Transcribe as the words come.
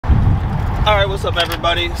Alright, what's up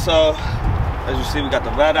everybody? So, as you see, we got the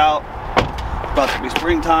vet out. About to be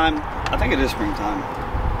springtime. I think it is springtime.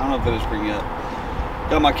 I don't know if it is spring yet.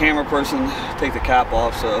 Got my camera person take the cap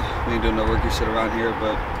off, so we ain't doing no rookie shit around here.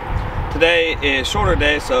 But today is shorter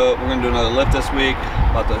day, so we're gonna do another lift this week.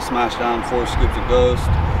 About to smash down 4 scoops of Ghost.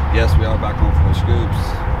 Yes, we are back on 4 scoops.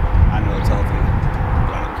 I know it's healthy,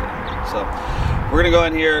 but I'm kidding. So we're gonna go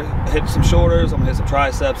in here, hit some shoulders. I'm gonna hit some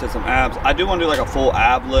triceps, hit some abs. I do want to do like a full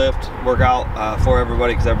ab lift workout for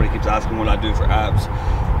everybody, because everybody keeps asking what I do for abs,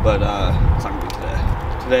 but it's not gonna be today.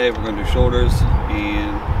 Today we're gonna do shoulders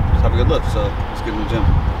and just have a good lift. So let's get in the gym.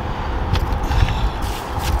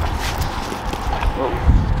 Whoa.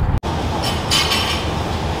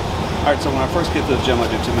 All right, so when I first get to the gym,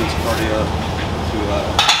 I do 2 minutes of cardio to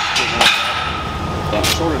on a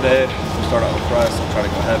shorter day. We start out with press. I try to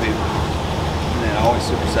go heavy, and then I always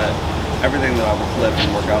superset everything that I would lift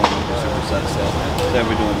and work out with superset. So then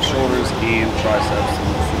we're doing shoulders and triceps, and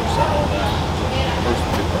we'll superset all that. First,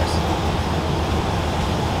 we do press.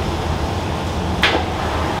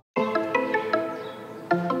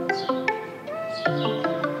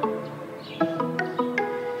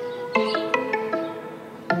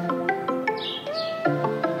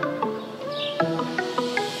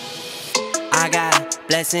 I got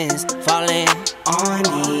blessings falling on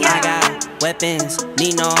me. I got weapons,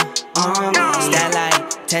 need no armor. Stat like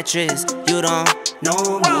Tetris, you don't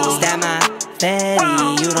know me. Stat my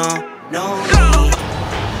fatty, you don't know me.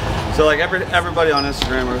 So like everybody on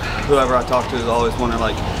Instagram or whoever I talk to is always wondering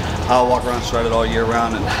like how I walk around shredded all year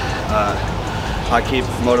round, and I keep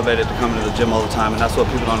motivated to come to the gym all the time, and that's what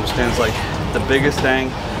people don't understand. Is like the biggest thing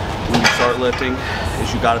when you start lifting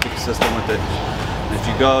is you got to be consistent with it. If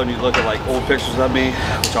you go and you look at like old pictures of me,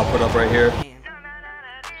 which I'll put up right here,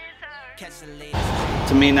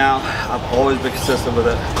 to me now, I've always been consistent with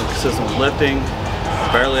it. I'm consistent with lifting,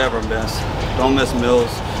 barely ever miss, don't miss meals,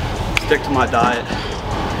 stick to my diet.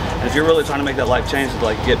 And if you're really trying to make that life change to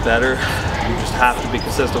like get better, you just have to be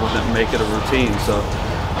consistent with it and make it a routine. So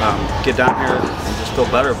get down here and just feel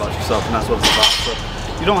better about yourself, and that's what it's about. So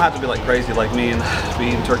you don't have to be like crazy like me and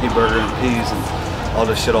be eating turkey burger and peas and all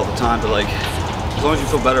this shit all the time, but like, as long as you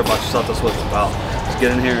feel better about yourself, that's what it's about. Just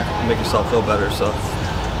get in here and make yourself feel better. So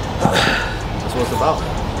that's what it's about.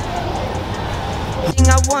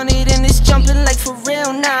 I wanted and it's jumping like for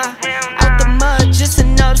real now. Out the mud, just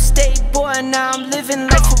another state boy. Now I'm living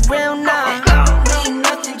like for real now. Ain't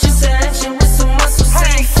nothing, just an action with some muscle.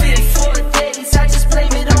 Same fit 4 days. I just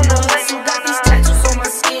blame it on the hustle. Got these tattoos on my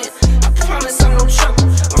skin. I promise I'm no trouble.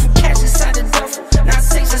 I'm from cash inside the duffel. Now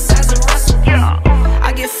 6 inside the Russell.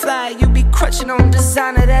 I get fly, you be crutching on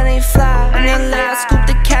designer that ain't fly. And then I scoop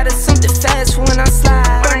the cat or something fast for when I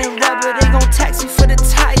slide. Burning rubber, they gon' tax me for the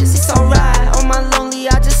tires. It's alright. On my lonely,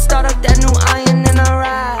 I just start up that new iron and I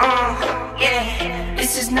ride. Yeah,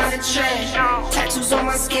 this is not a trend. Tattoos on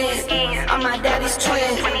my skin. I'm my daddy's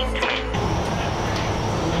twin.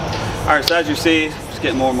 Alright, so as you see, just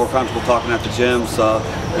getting more and more comfortable talking at the gym. So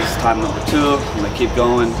this is time number 2. I'm gonna keep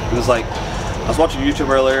going. And it's like, I was watching YouTube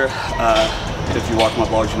earlier. If you watch my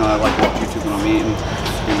vlogs, you know I like to watch YouTube when I'm eating.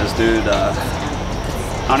 And this dude, I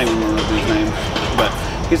don't even remember the dude's name, but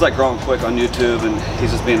he's like growing quick on YouTube, and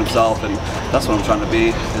he's just being himself, and that's what I'm trying to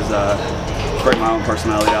be, is bring my own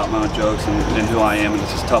personality out, my own jokes, and who I am. And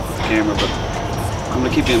it's just tough with the camera, but I'm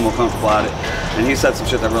gonna keep getting more comfortable at it. And he said some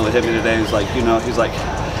shit that really hit me today. He's like, you know, he's like,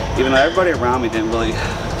 even though everybody around me didn't really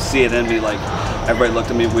see it in me, like everybody looked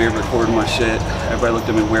at me weird recording my shit. Everybody looked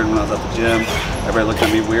at me weird when I was at the gym. Everybody looked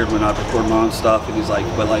at me weird when I recorded my own stuff. And he's like,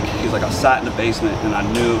 but like, he's like, I sat in the basement and I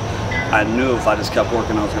knew if I just kept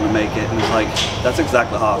working, I was gonna make it. And it's like, that's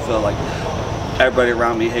exactly how I feel. Like everybody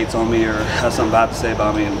around me hates on me or has something bad to say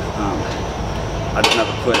about me, and I just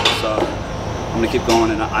never quit. So I'm gonna keep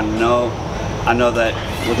going, and I know that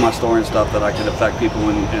with my story and stuff that I can affect people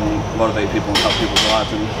and motivate people and help people's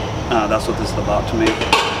lives, and that's what this is about to me.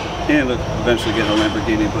 And eventually get a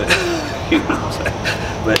Lamborghini, but you know what I'm saying.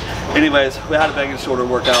 But anyways, we had a big and shorter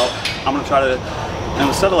workout. I'm gonna try to, and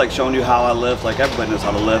instead of like showing you how I lift, like everybody knows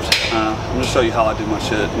how to lift, I'm gonna show you how I do my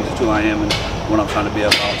shit and just who I am and what I'm trying to be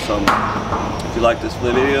about. So if you like this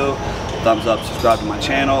video, thumbs up, subscribe to my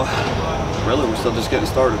channel. Really, we're still just getting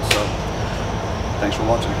started, so thanks for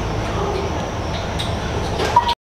watching.